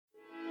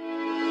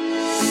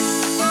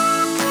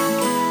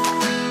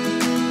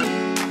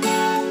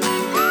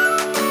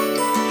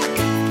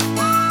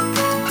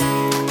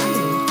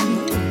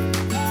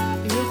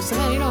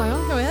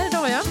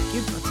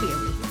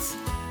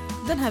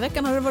här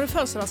veckan har det varit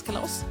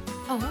födelsedagskalas.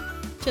 Ja.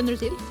 Känner du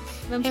till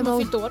vem som har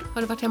fyllt år?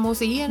 Har du varit hemma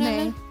hos er?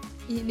 Nej,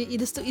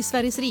 eller? I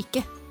Sveriges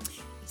rike.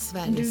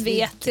 Sveriges Du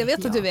vet, rike. jag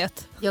vet att du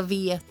vet. Jag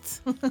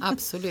vet,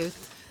 absolut.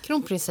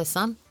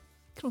 Kronprinsessan.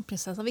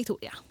 Kronprinsessan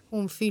Victoria.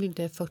 Hon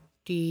fyllde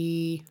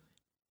 40...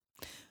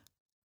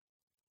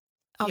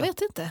 Jag Ja.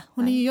 vet inte.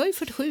 Jag är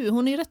 47,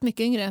 hon är rätt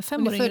mycket yngre.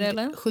 5 år yngre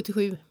eller?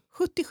 77.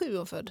 77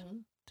 år född.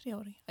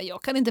 3-åring.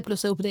 Jag kan inte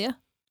plussa upp det.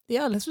 Det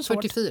är alldeles för svårt.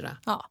 44.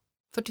 Ja.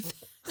 45.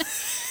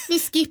 Vi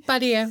skippar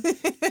det.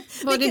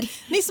 Var det.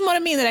 Ni som har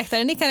en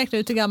miniräknare, ni kan räkna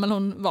ut hur gammal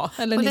hon var.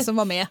 Eller ni som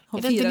var med och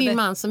Är det inte firade. din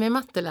man som är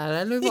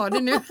mattelärare? Eller hur var det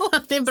nu?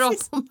 Det är bra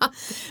på matte.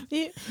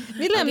 Vi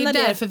Ja, lämnar det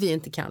är det. därför vi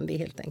inte kan det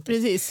helt enkelt.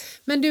 Precis.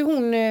 Men du,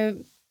 hon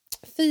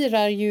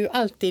firar ju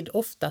alltid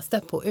oftast där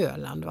på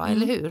Öland, va?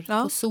 Eller hur?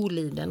 Ja. På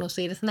Soliden, och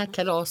så är det sån här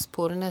kalas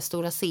på den här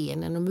stora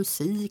scenen och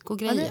musik och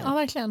grejer. Ja,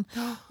 verkligen.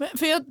 Men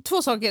för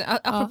 2 saker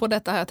apropå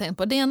detta har jag tänkt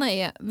på. Det ena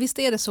är, visst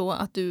är det så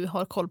att du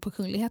har koll på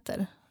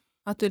kungligheter?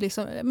 Att du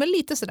liksom, men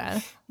lite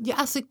sådär. Ja,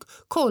 alltså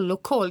koll.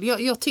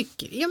 Jag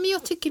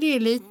tycker det är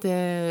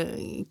lite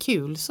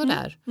kul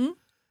sådär.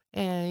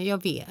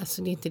 Jag vet,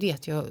 alltså det är inte det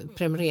att jag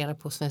prenumererar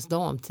på Svensk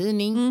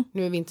Damtidning.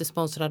 Nu är vi inte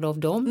sponsrade av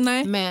dem.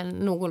 Nej. Men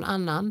någon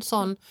annan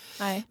sån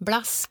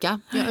blaska.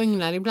 Jag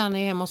ögnar ibland när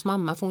jag är hemma hos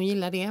mamma för hon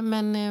gillar det.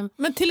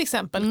 Men till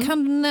exempel,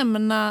 kan du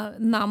nämna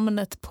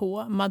namnet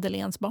på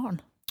Madeleines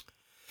barn?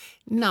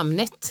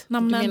 namnet.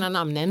 Namnen. Du menar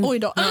namnen? Oj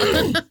då.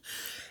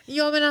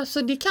 Ja, men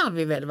alltså det kan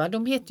vi väl, va?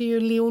 De heter ju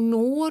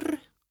Leonor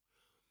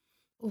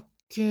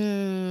och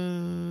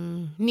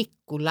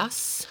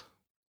Nicolas.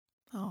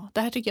 Ja,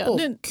 det här tycker jag. Och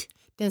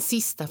den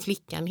sista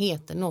flickan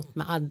heter något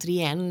med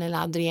Adrienne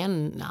eller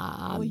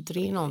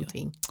Adri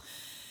någonting.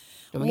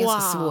 De är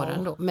ganska svåra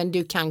ändå. Men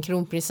du kan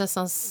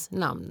kronprinsessans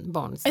barns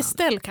namn.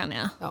 Estelle kan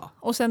jag. Ja.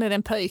 Och sen är det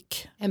en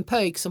pöjk. En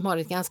pöjk som har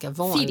ett ganska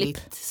vanligt Filip.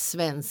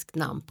 svenskt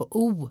namn på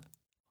O.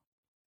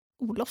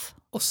 Olof.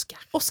 Oscar.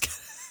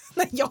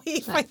 Nej, jag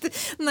är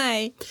faktiskt...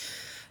 Nej.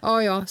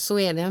 Ja, så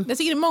är det. Jag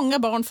tycker det är många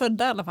barn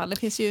födda i alla fall. Det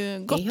finns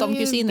ju gott om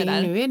kusiner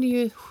där. Nu är det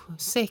ju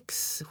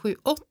 6, 7,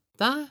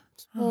 8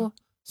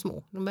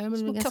 små. De börjar bli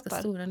Små ganska kattar.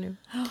 stora nu.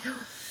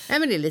 Nej,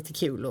 men det är lite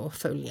kul att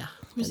följa.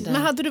 Men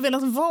hade du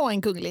velat vara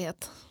en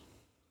kunglighet?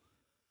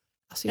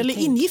 Alltså, Eller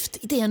ingift,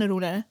 det är ännu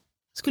roligare.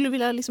 Skulle du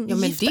vilja liksom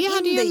gifta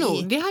det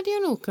in dig hade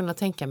jag nog kunnat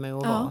tänka mig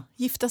att vara.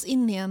 Giftas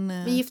in i en...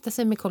 Men gifta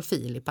sig med Carl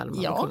Philip hade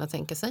man kunnat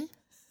tänka sig.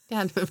 Det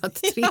hade väl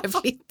varit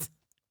trevligt.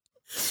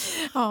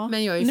 Ja.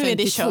 Men jag är Nu 52.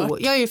 är det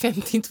kört. Jag är ju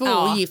 52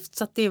 och gift,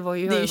 så att det var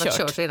ju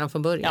kört redan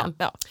från början.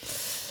 Ja.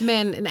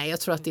 Men nej, jag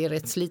tror att det är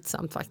rätt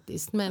slitsamt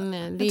faktiskt. Men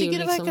Jag tycker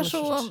det verkar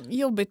så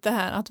jobbigt det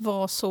här att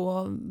vara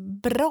så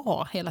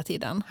bra hela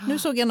tiden. Nu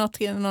såg jag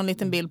någon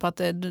liten bild på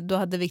att då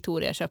hade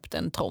Victoria köpt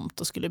en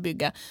tomt och skulle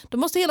bygga. Då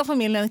måste hela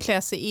familjen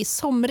klä sig i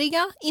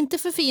somriga, inte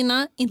för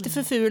fina, inte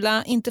för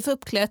fula, inte för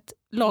uppklätt,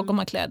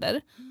 lagoma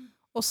kläder.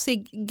 Och se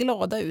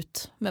glada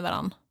ut med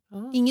varann.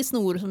 Inget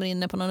snor som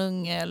rinner på någon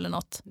unge eller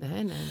något.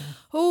 Nej.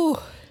 Oh.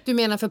 Du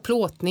menar för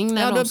plåtning?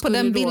 När Ja, på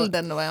den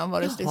bilden då.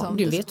 Var det liksom,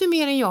 du vet ju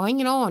mer än jag. Har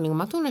ingen aning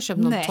om att hon har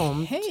köpt någon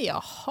tomt. Nej,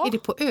 jaha. Är det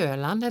på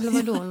Öland eller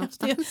vad då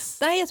någonstans?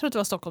 Nej, jag tror att det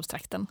var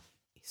Stockholmstrakten.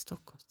 I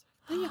Stockholm.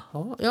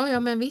 Ja,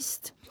 men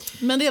visst.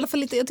 Men det är i alla fall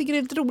lite, jag tycker det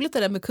är lite roligt det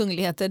där med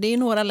kungligheter. Det är ju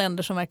några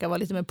länder som verkar vara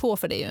lite mer på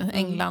för det ju.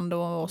 England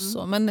och oss.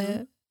 Men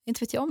inte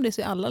vet jag om det är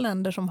så i alla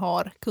länder som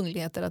har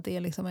kungligheter att det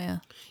liksom är...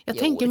 Jag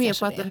tänker mer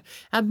på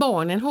att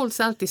barnen hålls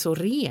alltid så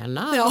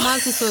rena. De har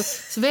alltid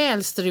så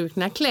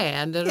välstrukna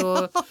kläder.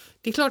 Och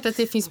det är klart att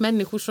det finns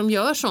människor som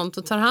gör sånt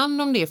och tar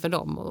hand om det för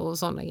dem och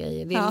sådana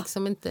grejer. Det är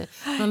liksom inte...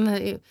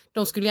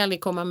 De skulle ju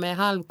aldrig komma med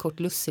halvkort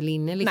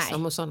lusselinne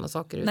liksom och sådana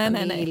saker. Utan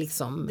Nej. Det är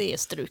liksom... Det är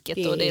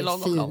struket och det är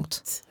lagom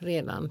långt.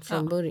 Redan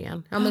från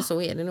början. Ja, men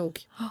så är det nog.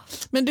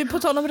 Men du, på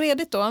tal om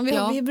redigt då.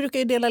 Vi brukar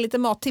ju dela lite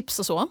mattips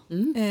och så.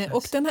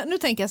 Och nu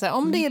tänker jag så här,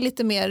 om det är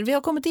lite mer, vi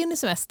har kommit in i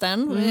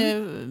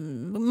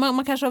semestern.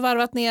 Man kanske har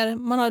varvat ner,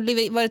 man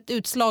har varit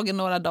utslagen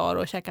några dagar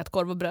och käkat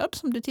korv och bröd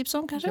som du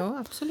tipsade om kanske. Ja,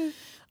 absolut.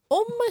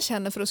 Om man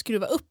känner för att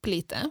skruva upp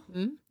lite,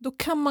 då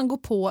kan man gå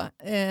på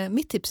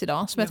mitt tips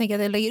idag, som jag tänker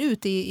att jag lägger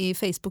ut i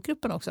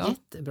Facebookgruppen också.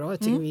 Jättebra, jag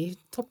tycker vi är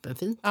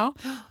toppenfint. Ja,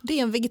 det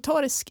är en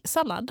vegetarisk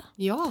sallad.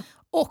 Ja.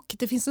 Och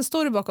det finns en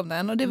story bakom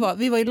den. Och det var,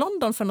 vi var i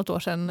London för något år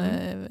sedan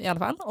i alla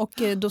fall.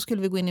 Och då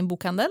skulle vi gå in i en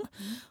bokhandel.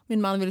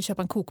 Min man ville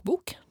köpa en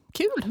kokbok.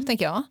 Kul,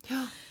 tänker jag.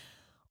 Ja.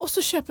 Och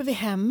så köper vi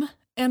hem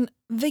en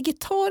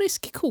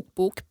vegetarisk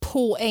kokbok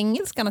på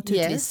engelska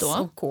naturligtvis då. Yes,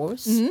 of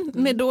course.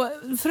 Med då,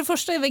 för det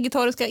första är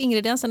vegetariska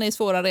ingredienserna är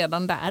svåra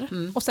redan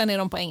där. Och sen är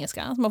de på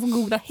engelska. Så man får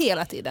googla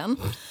hela tiden.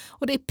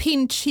 Och det är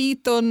pinch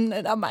heat och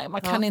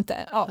man kan inte.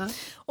 Ja.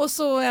 Och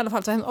så i alla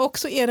fall och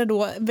så är det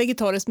då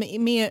vegetariskt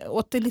med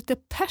åt det lite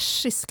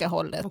persiska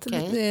hållet.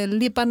 Okay. Lite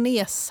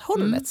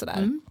libaneshållet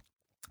sådär.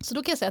 Så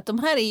då kan jag säga att de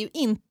här är ju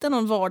inte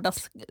någon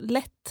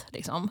vardagslätt.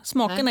 Liksom.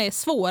 Smakerna är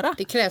svåra.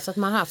 Det krävs att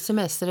man har haft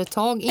semester ett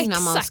tag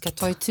innan man ska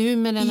ta itu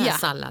med den här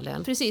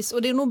salladen. Precis,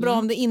 och det är nog bra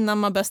om det innan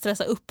man börjar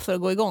stressa upp för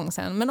att gå igång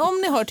sen. Men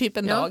om ni har typ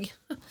en dag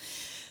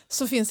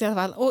så finns det i alla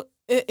fall. Och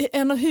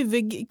En av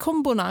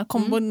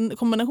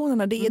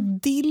huvudkombinationerna det är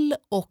dill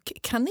och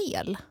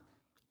kanel.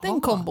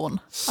 Den kombon.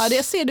 Ja,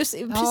 det ser du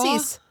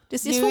precis. Det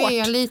ser svårt. Nu är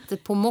jag lite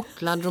på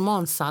mortlad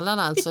romansallad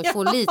alltså. Jag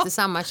får lite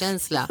samma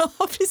känsla.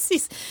 Ja,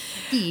 precis.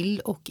 Dill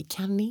och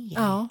kanel.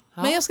 Ja.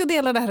 Men jag ska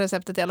dela det här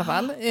receptet i alla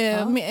fall.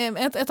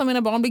 Ett av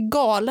mina barn blir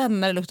galen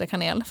när det luktar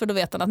kanel. För då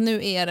vet han att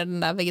nu är det den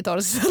där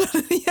vegetariska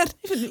salladen igen.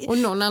 Och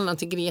någon annan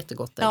tycker det är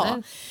jättegott, eller?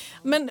 Ja.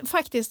 Men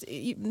faktiskt,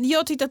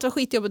 jag tyckte att det var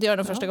skitjobbigt att göra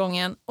den första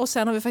gången. Och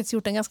sen har vi faktiskt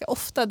gjort den ganska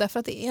ofta. Därför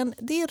att det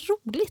är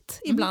roligt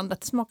ibland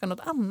att smaka något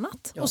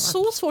annat. Ja. Och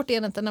så svårt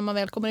är det inte när man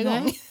väl kommer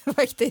igång.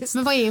 Faktiskt.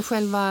 Men vad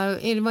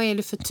är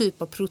det för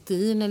typ av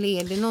protein? Eller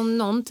är det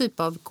någon typ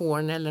av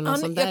korn eller något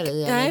sånt där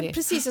i? Nej,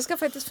 precis. Jag ska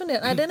faktiskt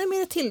fundera. Nej, den är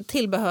mer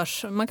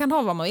tillbehörs. Man kan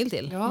ha vad man vill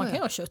till. Ja, man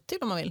kan ha kött till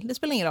om man vill. Det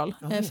spelar ingen roll.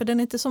 För den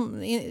är inte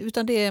som,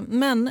 utan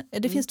men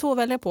det finns två att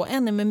välja på.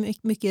 En är med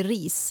mycket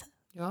ris.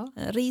 Ja.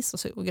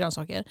 Ris och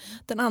grönsaker.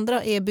 Den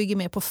andra bygger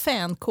mer på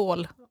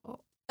fänkål.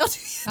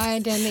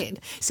 Nej,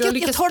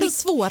 Jag tar den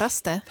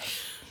svåraste.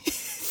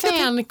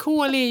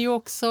 Fänkål är ju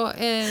också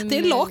det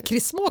är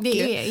lakritssmak.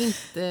 Det är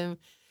inte...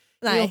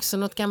 Det är också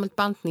något gammalt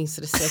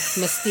bantningsrecept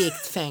med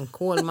stekt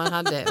fänkål man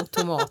hade och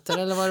tomater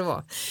eller vad det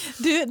var.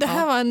 Du, det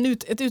här var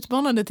ett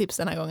utmanande tips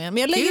den här gången.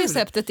 Men jag lägger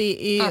receptet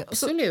i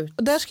Absolut.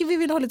 Och där skulle vi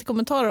vilja ha lite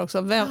kommentarer också.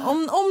 Om det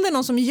är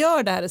någon som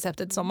gör det här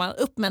receptet som man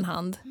upp med en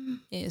hand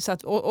så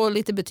att, och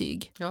lite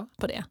betyg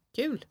på det.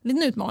 Kul.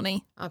 Liten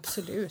utmaning.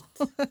 Absolut.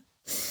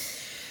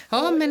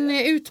 Ja, men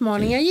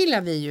utmaningar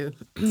gillar vi ju.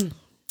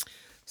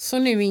 Så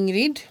nu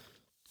Ingrid.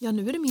 Ja,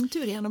 nu är det min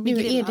tur igen att bli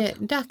Nu grillad. är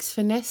det dags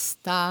för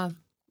nästa...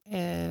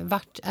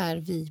 vart är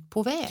vi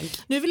på väg?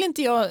 Nu vill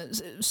inte jag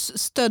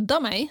stödda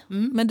mig,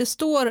 men det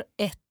står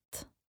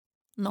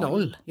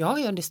 1-0.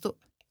 Ja, det står...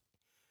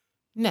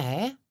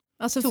 Nej.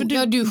 Alltså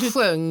för du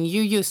sjöng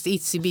ju just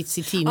Itsy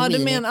Bitsy Tin Ja, du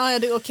Mini.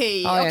 menar,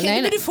 okej.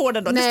 Nej. Du får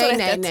den då. Det står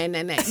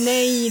 1-1.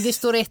 Nej, det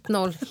står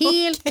 1-0.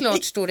 Helt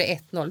klart står det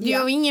 1-0. Du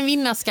har ingen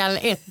vinnarskall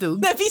ett dugg.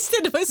 Nej, visst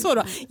det var ju så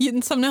då.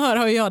 Som ni hör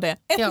har jag det.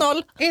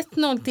 1-0.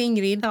 1-0 till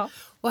Ingrid. Ja.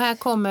 Och här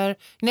kommer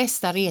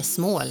nästa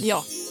resmål.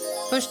 Ja.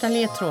 Första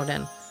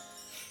ledtråden.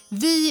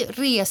 Vi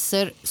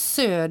reser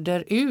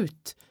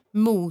söderut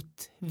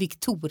mot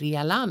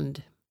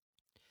Victorialand.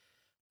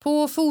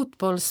 På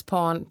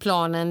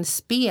fotbollsplanen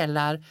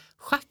spelar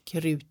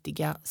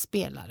schackrutiga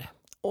spelare.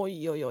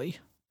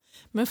 Oj.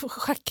 Men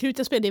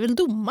schackrutiga spelare, det är väl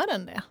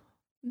domaren det?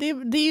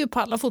 Det är ju på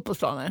alla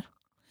fotbollsplaner.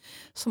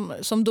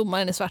 Som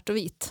domaren är svart och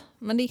vit.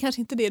 Men det är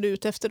kanske inte det du är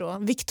ute efter då.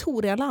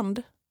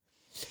 Victorialand.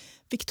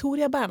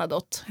 Victoria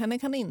Bernadotte. Henne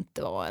kan det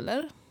inte vara,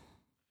 eller?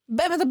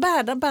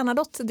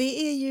 Bernadotte,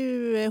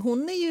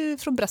 hon är ju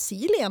från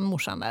Brasilien,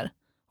 morsan där.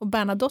 Och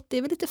Bernadotte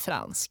är väl lite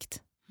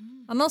franskt.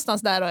 Ja,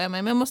 någonstans där har jag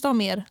med, men jag måste ha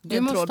mer.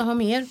 Du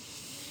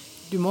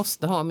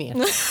måste ha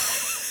mer.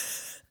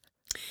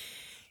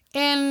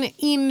 En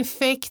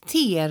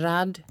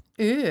infekterad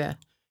ö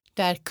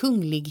där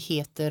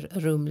kungligheter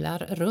rumlar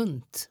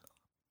runt.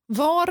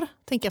 Var,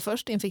 tänker jag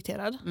först,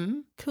 infekterad.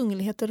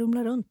 Kungligheter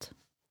rumlar runt.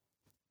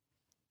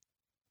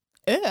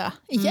 Ö,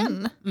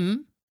 igen.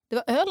 Det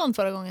var Öland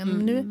förra gången.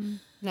 Nu...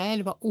 Nej,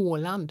 det var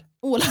Åland.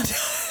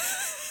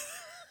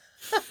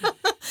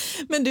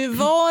 Men du,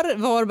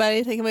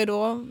 Varberg tänker man ju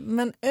då.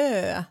 Men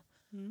ö.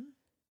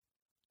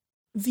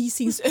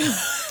 Visingsö.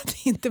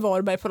 Det är inte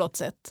Varberg på något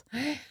sätt.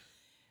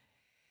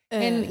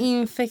 En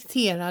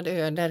infekterad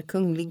ö där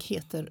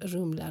kungligheter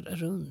rumlar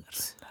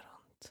runt.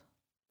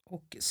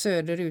 Och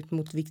söderut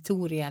mot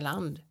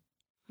Victorialand.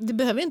 Det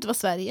behöver inte vara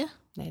Sverige.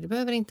 Nej, det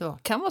behöver inte vara.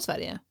 Kan vara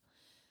Sverige.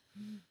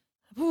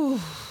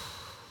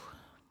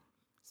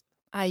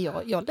 Nej,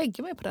 jag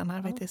lägger mig på den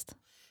här faktiskt.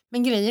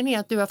 Men grejen är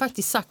att du har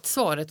faktiskt sagt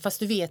svaret fast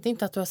du vet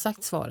inte att du har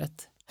sagt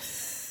svaret.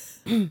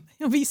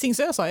 Ja,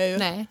 Visingsö sa jag ju.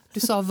 Nej, du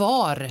sa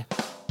Var.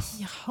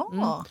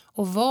 Jaha.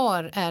 Och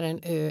Var är en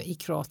ö i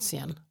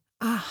Kroatien.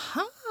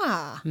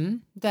 Aha.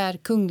 Där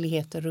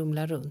kungligheter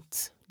rumlar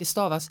runt. Det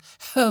stavas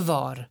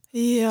Hövar.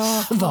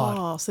 Ja,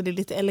 Var. Så det är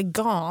lite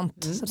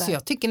elegant. Så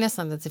jag tycker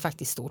nästan att det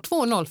faktiskt står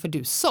 2-0 för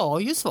du sa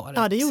ju svaret.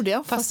 Ja, det gjorde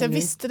jag. Fast jag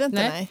visste det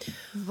inte. Nej.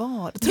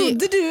 Var.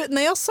 Trodde du,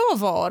 när jag sa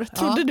var,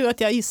 trodde du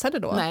att jag gissade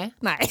då? Nej.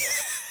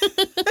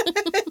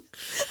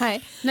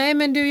 Nej,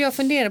 men du, jag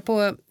funderar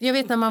på, jag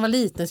vet när man var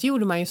liten så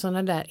gjorde man ju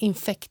sådana där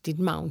Infected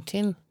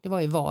Mountain. Det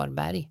var i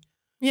Varberg.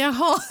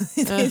 Jaha.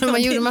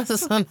 Man gjorde massa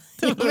sådana.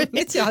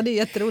 Ja, det är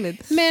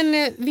jätteroligt.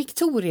 Men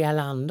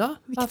Victorialand då?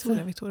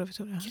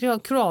 Victoria.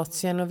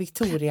 Kroatien och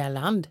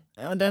Victorialand.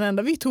 Ja, den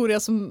enda Victoria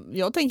som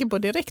jag tänker på,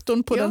 det är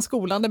rektorn på den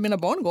skolan där mina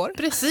barn går.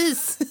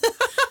 Precis.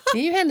 Det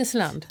är ju hennes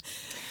land.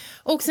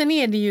 Och sen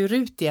är det ju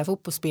rutiga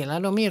fotbollsspelare.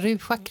 De är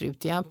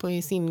schackrutiga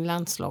på sin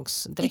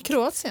landslagsdräkt. I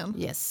Kroatien?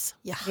 Yes.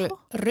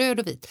 Röd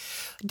och vit.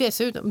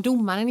 Dessutom,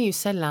 domaren är ju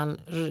sällan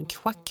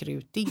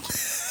schackrutig.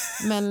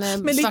 Men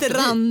lite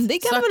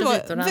randig kan det väl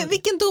vara. Randig.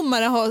 Vilken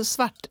domare har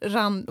svart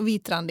och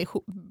vitrandig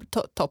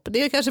topp?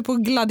 Det är kanske på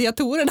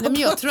gladiatorerna. Men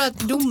jag tror att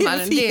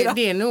domaren,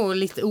 det är nog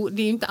lite,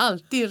 det är inte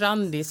alltid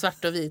randig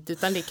svart och vit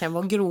utan det kan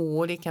vara grå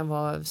och det kan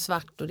vara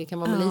svart och det kan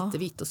vara med lite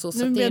vitt och så.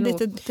 Så det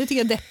tycker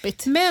jag är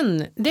deppigt.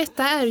 Men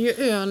detta är ju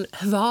ju ön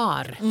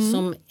Hvar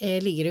som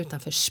ligger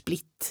utanför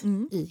Split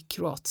i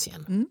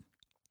Kroatien.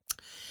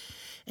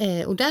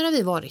 Och där har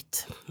vi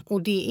varit.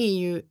 Och det är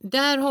ju,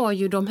 där har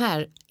ju de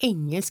här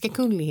engelska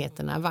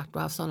kungligheterna varit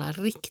och haft sådana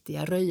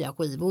riktiga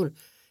röjarskivor.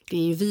 Det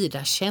är ju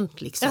vida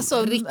känt liksom.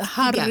 Alltså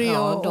Harry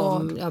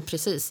och... Ja,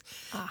 precis.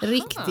 Aha.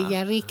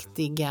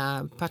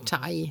 Riktiga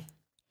partaj.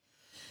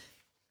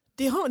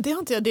 Det har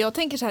inte jag. Jag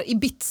tänker så här,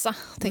 Ibiza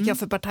tänker jag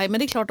för partaj. Men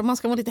det är klart, om man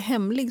ska vara lite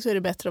hemlig så är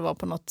det bättre att vara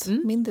på något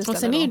mindre ställe.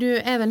 Och sen är det ju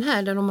även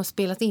här där de har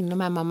spelat in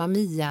de här Mamma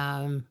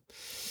Mia.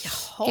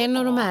 Jaha. En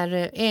av de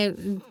här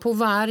på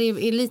Var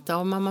är lite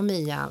av Mamma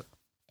Mia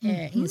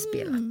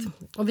inspelat.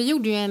 Och vi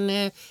gjorde ju en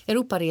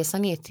Europaresa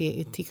ner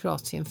till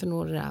Kroatien för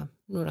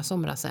några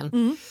somrar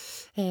sedan.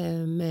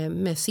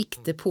 Med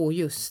sikte på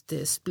just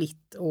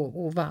Split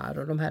och Var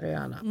och de här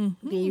öarna.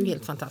 Det är ju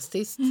helt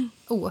fantastiskt.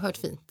 Oerhört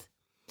fint.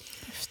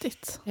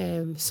 Häftigt.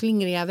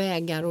 Slingriga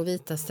vägar och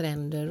vita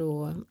stränder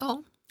och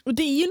ja. Och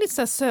det är ju lite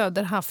så här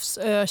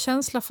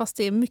söderhavskänsla fast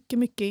det är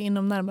mycket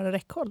inom närmare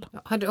räckhåll.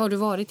 Ja, har du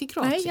varit i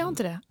Kroatien? Nej, jag har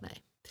inte det.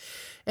 Nej.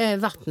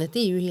 Vattnet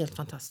är ju helt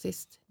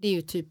fantastiskt. Det är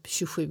ju typ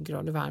 27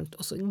 grader varmt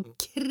och så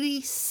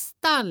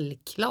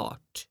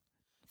kristallklart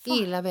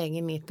hela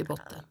vägen ner till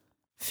botten.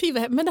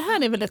 Men det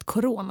här är väl ett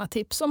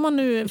coronatips om man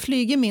nu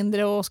flyger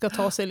mindre och ska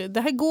ta sig.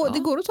 Det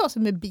går att ta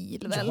sig med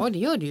bil väl? Ja, det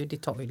gör det ju. Det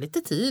tar ju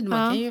lite tid.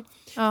 Man kan ju,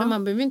 men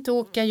man behöver inte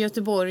åka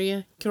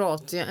Göteborg,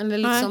 Kroatien eller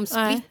liksom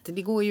Split.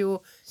 Det går ju,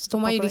 då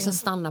man ju liksom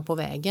stanna på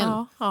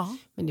vägen. Ja.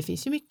 Men det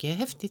finns ju mycket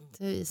häftigt.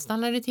 Vi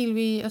stannade till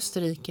vid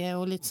Österrike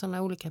och lite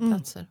sådana olika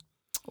platser.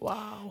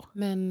 Wow.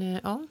 Men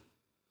ja,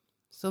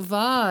 så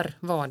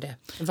var det.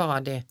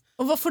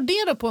 Och vad får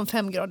det då på en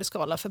 5-gradig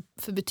skala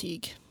för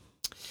betyg?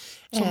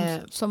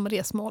 Som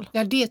resmål?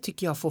 Ja, det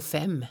tycker jag får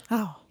 5.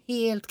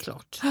 Helt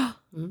klart.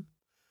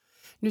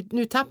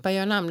 Nu tappar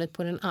jag namnet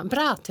på den.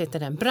 Brač heter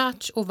den.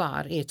 Brač och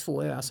Var är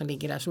 2 öar som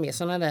ligger där som är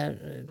sådana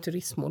där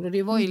turistmål. Och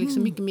det var ju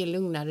liksom mycket mer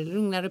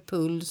lugnare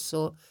puls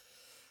och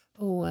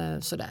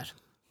sådär.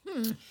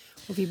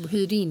 Och vi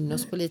hyrde in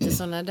oss på lite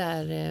sådana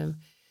där...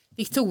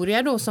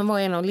 Victoria då som var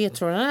en av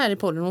ledtrådarna här i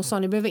podden, hon sa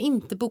ni behöver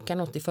inte boka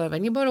något i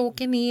förväg. Ni bara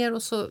åker ner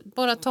och så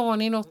bara tar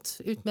ni något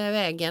ut med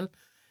vägen.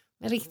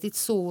 Men riktigt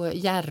så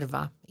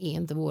järva är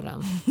inte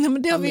våran. Nej,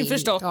 men det har vi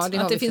förstått.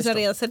 Ja, att det finns en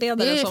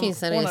reseledare som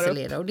finns en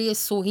reseledare och det är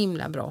så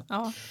himla bra.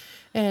 Ja.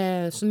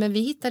 Men vi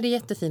hittade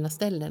jättefina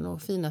ställen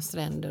och fina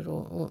stränder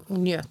och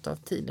njöt av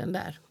tiden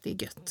där. Det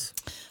är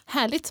gött.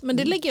 Härligt, men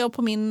det lägger jag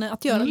på min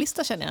att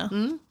göra-lista känner jag.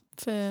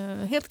 För,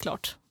 helt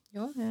klart.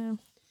 Ja.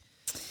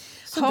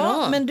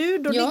 Ja, men du,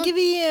 då ligger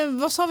vi,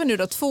 vad sa vi nu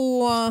då?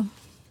 2-0.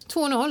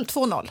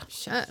 2-0.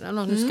 Kära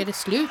någon, nu ska det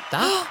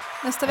sluta.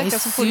 Nästa vecka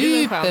så får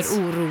du en chans.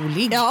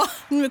 Superorolig. Ja,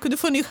 du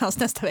får en ny chans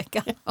nästa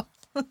vecka. Ja.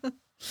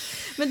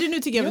 Men du, nu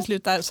tycker jag vi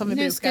slutar som vi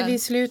brukar. Nu ska vi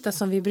sluta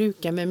som vi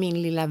brukar med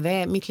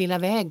mitt lilla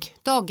väg.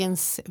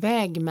 Dagens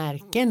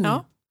vägmärken.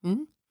 Ja.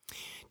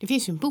 Det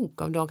finns ju en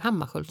bok av Dag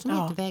Hammarskjöld som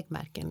heter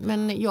Vägmärken.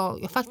 Men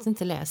jag har faktiskt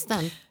inte läst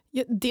den.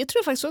 Ja, det tror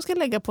jag faktiskt jag ska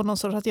lägga på någon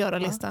sorts att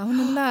göra-lista.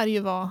 Det lär ju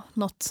vara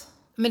något.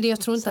 Men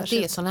jag tror inte särskilt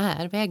att det är såna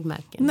här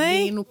vägmärken.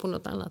 Nej, det är nog på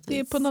något annat vis. Det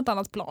är på något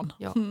annat plan.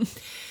 Ja.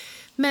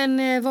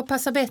 Men vad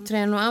passar bättre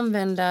än att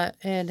använda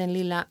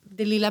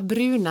det lilla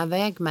bruna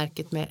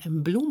vägmärket med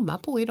en blomma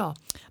på idag?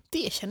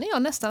 Det känner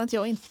jag nästan att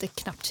jag inte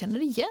knappt känner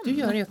igen. Du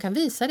gör det, jag kan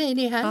visa dig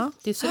det här. Ja.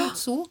 Det ser ut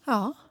så.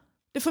 Ja,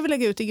 det får vi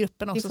lägga ut i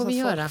gruppen också så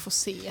att folk får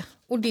se.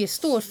 Och det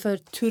står för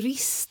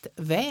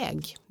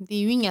turistväg. Det är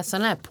ju inga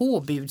sådana här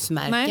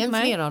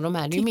påbudsmärken flera av de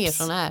här. Det är ju mer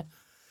sådana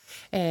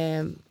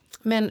här.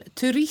 Men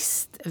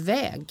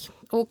turistväg.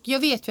 Och jag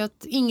vet ju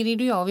att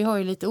Ingrid och jag, vi har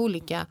ju lite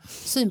olika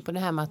syn på det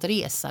här med att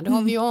resa. Det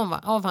har vi ju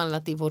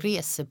avhandlat i vår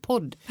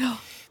resepodd. Ja.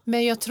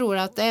 Men jag tror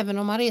att även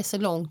om man reser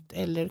långt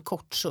eller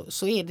kort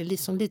så är det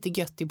liksom lite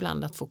gött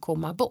ibland att få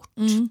komma bort.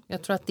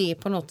 Jag tror att det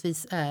på något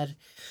vis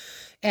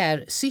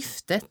är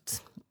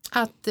syftet.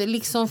 Att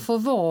liksom få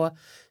vara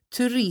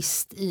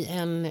turist i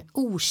en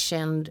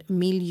okänd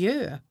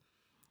miljö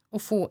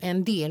och få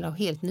en del av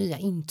helt nya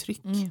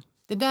intryck.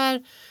 Det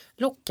där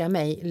lockar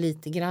mig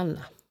lite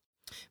granna.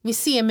 Vi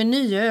ser med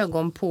nya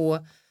ögon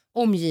på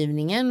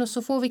omgivningen och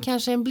så får vi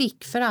kanske en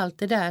blick för allt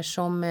det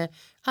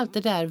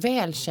där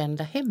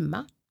välkända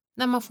hemma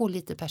när man får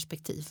lite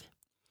perspektiv.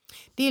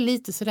 Det är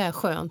lite sådär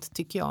skönt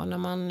tycker jag när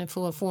man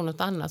får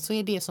något annat så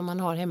är det som man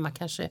har hemma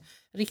kanske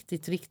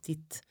riktigt,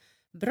 riktigt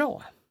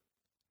bra.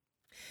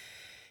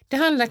 Det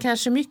handlar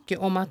kanske mycket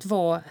om att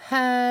vara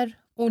här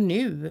och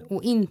nu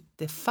och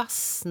inte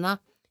fastna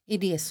i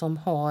det som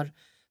har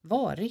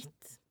varit.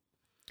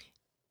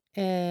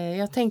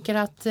 Jag tänker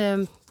att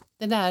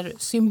den där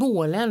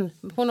symbolen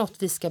på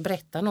något vis ska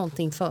berätta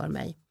någonting för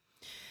mig.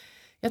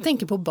 Jag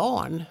tänker på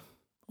barn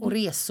och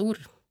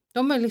resor.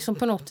 De är liksom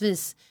på något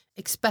vis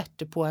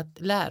experter på att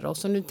lära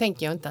oss. Och nu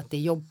tänker jag inte att det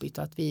är jobbigt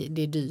och att det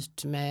är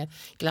dyrt med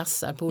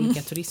glassar på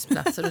olika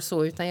turistplatser och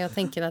så. Utan jag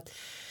tänker att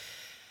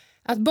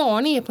Att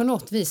barn är på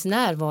något vis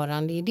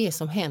närvarande i det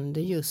som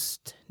händer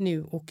just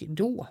nu och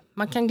då.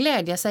 Man kan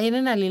glädja sig i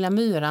den där lilla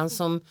myran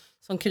som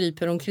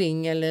kryper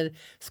omkring eller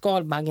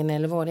skalbaggen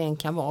eller vad det än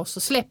kan vara. Så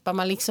släpper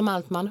man liksom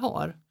allt man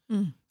har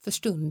för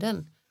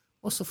stunden.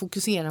 Och så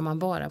fokuserar man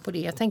bara på det.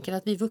 Jag tänker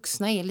att vi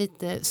vuxna är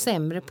lite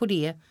sämre på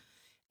det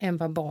än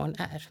vad barn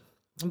är.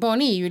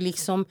 Barn är ju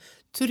liksom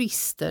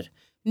turister,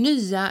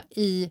 nya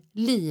i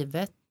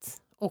livet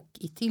och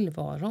i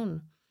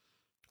tillvaron.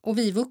 Och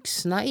vi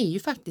vuxna är ju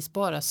faktiskt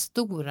bara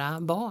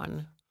stora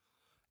barn.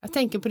 Jag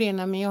tänker på det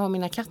när jag har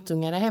mina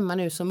kattungar där hemma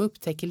nu som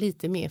upptäcker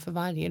lite mer för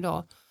varje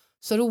dag.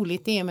 Så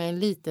roligt det är med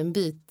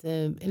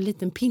en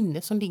liten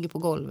pinne som ligger på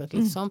golvet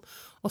liksom.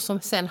 Och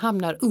som sen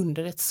hamnar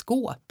under ett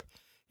skåp.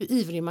 Hur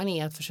ivrig man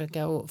är att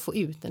försöka få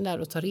ut den där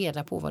och ta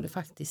reda på vad det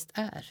faktiskt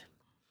är.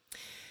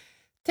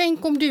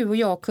 Tänk om du och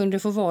jag kunde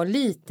få vara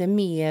lite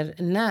mer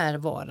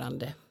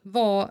närvarande.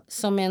 Var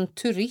som en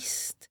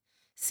turist,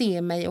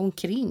 se mig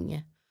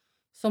omkring.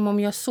 Som om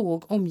jag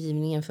såg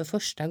omgivningen för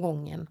första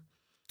gången.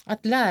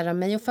 Att lära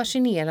mig och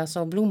fascineras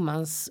av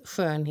blommans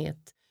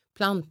skönhet,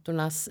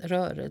 plantornas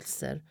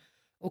rörelser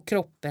och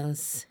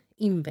kroppens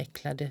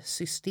invecklade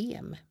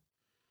system.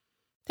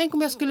 Tänk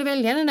om jag skulle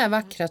välja den där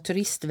vackra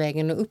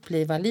turistvägen och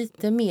uppleva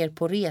lite mer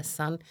på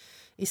resan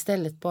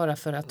istället bara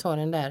för att ta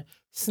den där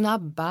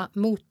snabba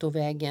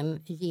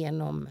motorvägen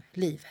genom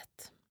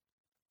livet.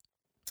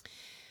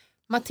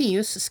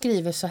 Matteus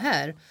skriver så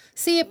här: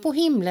 se på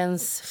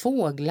himlens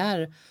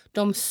fåglar,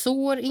 de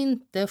sår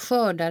inte,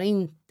 skördar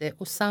inte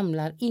och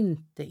samlar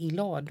inte i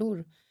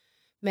lador.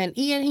 Men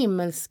er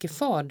himmelske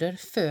fader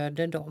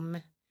föder dem.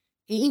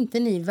 Är inte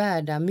ni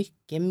värda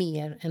mycket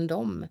mer än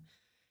dem?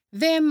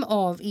 Vem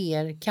av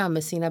er kan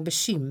med sina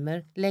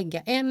bekymmer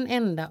lägga en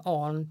enda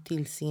arn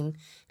till sin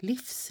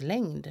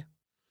livslängd?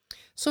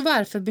 Så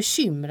varför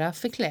bekymra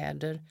för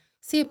kläder?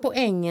 Se på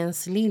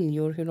ängens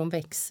liljor hur de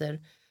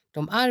växer.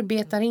 De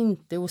arbetar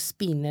inte och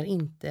spinner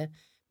inte.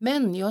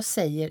 Men jag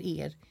säger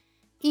er,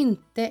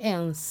 inte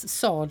ens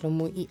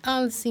Salomo i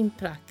all sin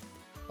prakt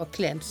var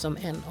klädd som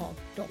en av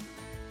dem.